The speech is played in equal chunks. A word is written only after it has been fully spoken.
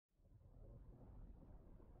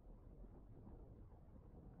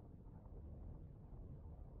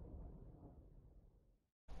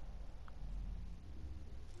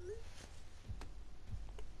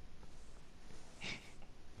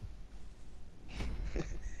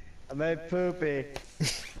I made poopy.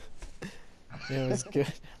 It was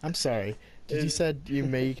good. I'm sorry. Did you said you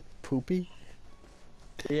made poopy?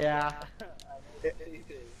 Yeah. It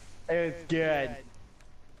was good.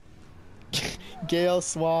 Gale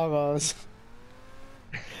swallows.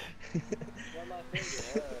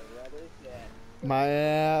 My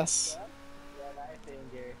ass. My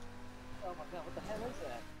finger. Oh my god, what the hell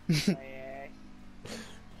is that?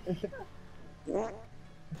 My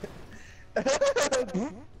ass.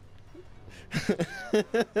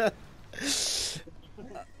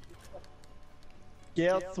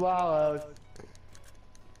 Gale swallows.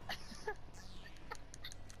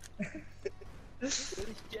 What is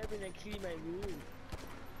jabbing and clean my room?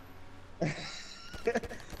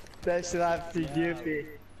 Special ops to Goofy.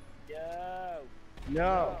 Yo!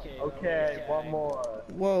 No. Okay, one more.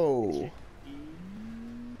 Whoa.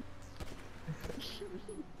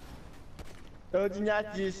 Told you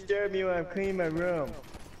not to disturb me when I'm cleaning my room.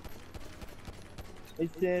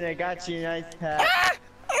 Listen, I got you a nice pack.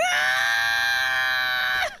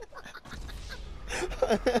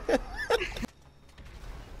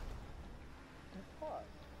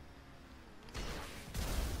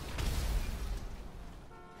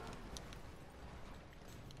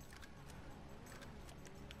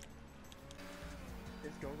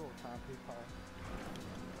 It's go-go time, people.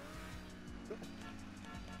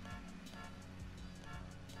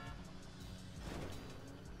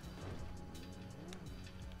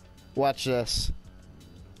 Watch this.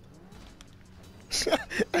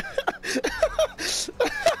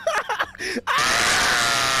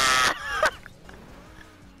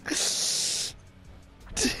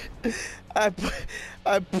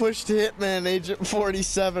 I pushed Hitman Agent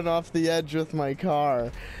 47 off the edge with my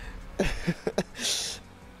car.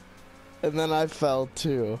 And then I fell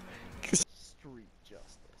too. Street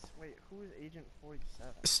Justice. Wait, who is Agent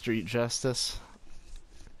 47? Street Justice.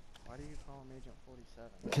 Why do you call him Agent 47?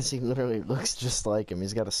 Because he literally looks just like him.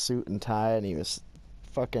 He's got a suit and tie and he was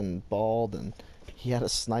fucking bald and he had a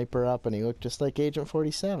sniper up and he looked just like Agent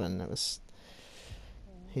 47. It was...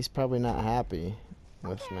 He's probably not happy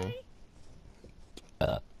with me.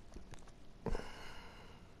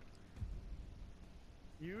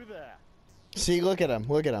 You there? See, look at him.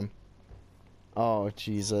 Look at him. Oh,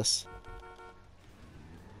 Jesus.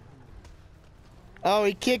 Oh,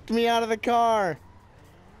 he kicked me out of the car.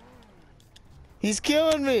 He's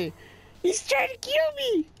killing me. He's trying to kill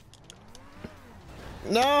me.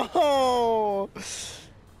 No.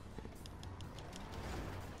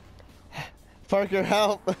 Parker,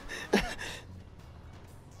 help.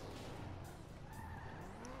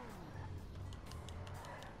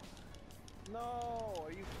 No,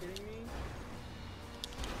 are you kidding me?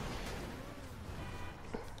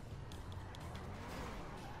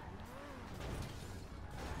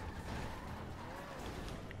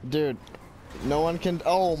 Dude, no one can.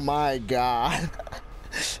 Oh my god.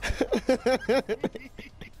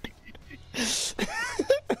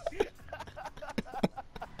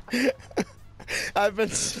 I've been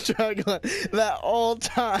struggling that whole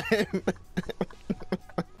time.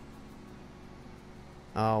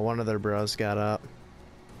 Oh, one of their bros got up.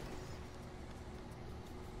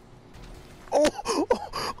 Oh!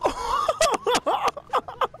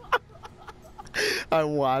 I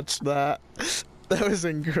watched that. That was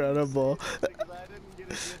incredible. Because I didn't get a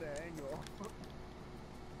good angle.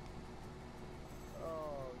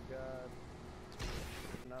 Oh god.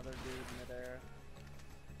 Another dude midair.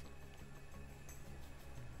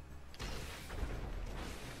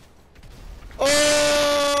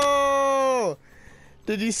 Oh!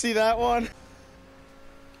 Did you see that one?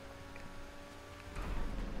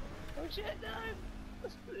 Oh shit, no!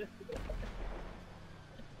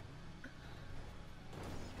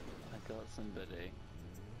 I got somebody,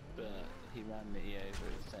 but he ran me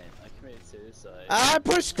over saying I committed suicide. I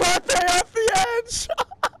pushed Pepe off the edge!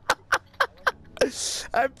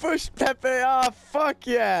 I pushed Pepe off, fuck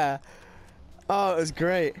yeah! Oh, it was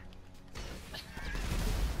great.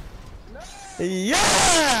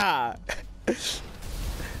 Yeah!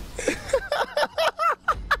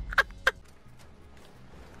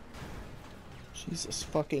 Jesus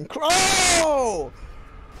fucking Christ!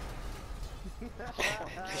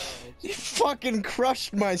 You fucking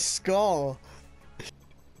crushed my skull.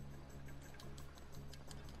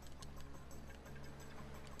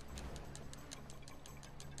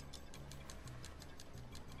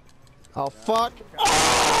 Oh fuck!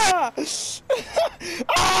 Ah!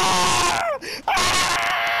 Ah!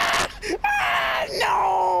 Ah! Ah!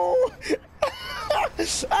 No!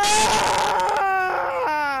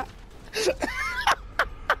 Ah!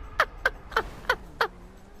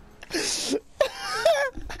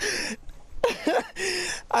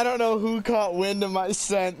 I don't know who caught wind of my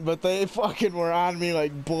scent, but they fucking were on me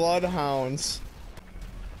like bloodhounds.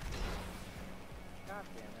 God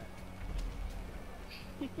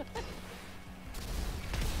damn it.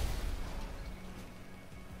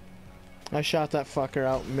 I shot that fucker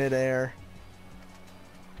out midair.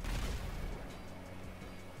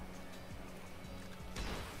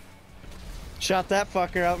 Shot that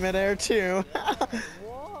fucker out midair too.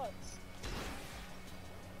 What?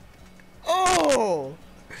 Oh!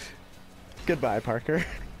 Goodbye, Parker. This is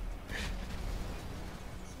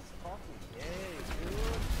fucking gay, dude.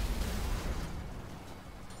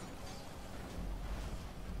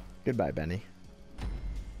 Goodbye, Benny.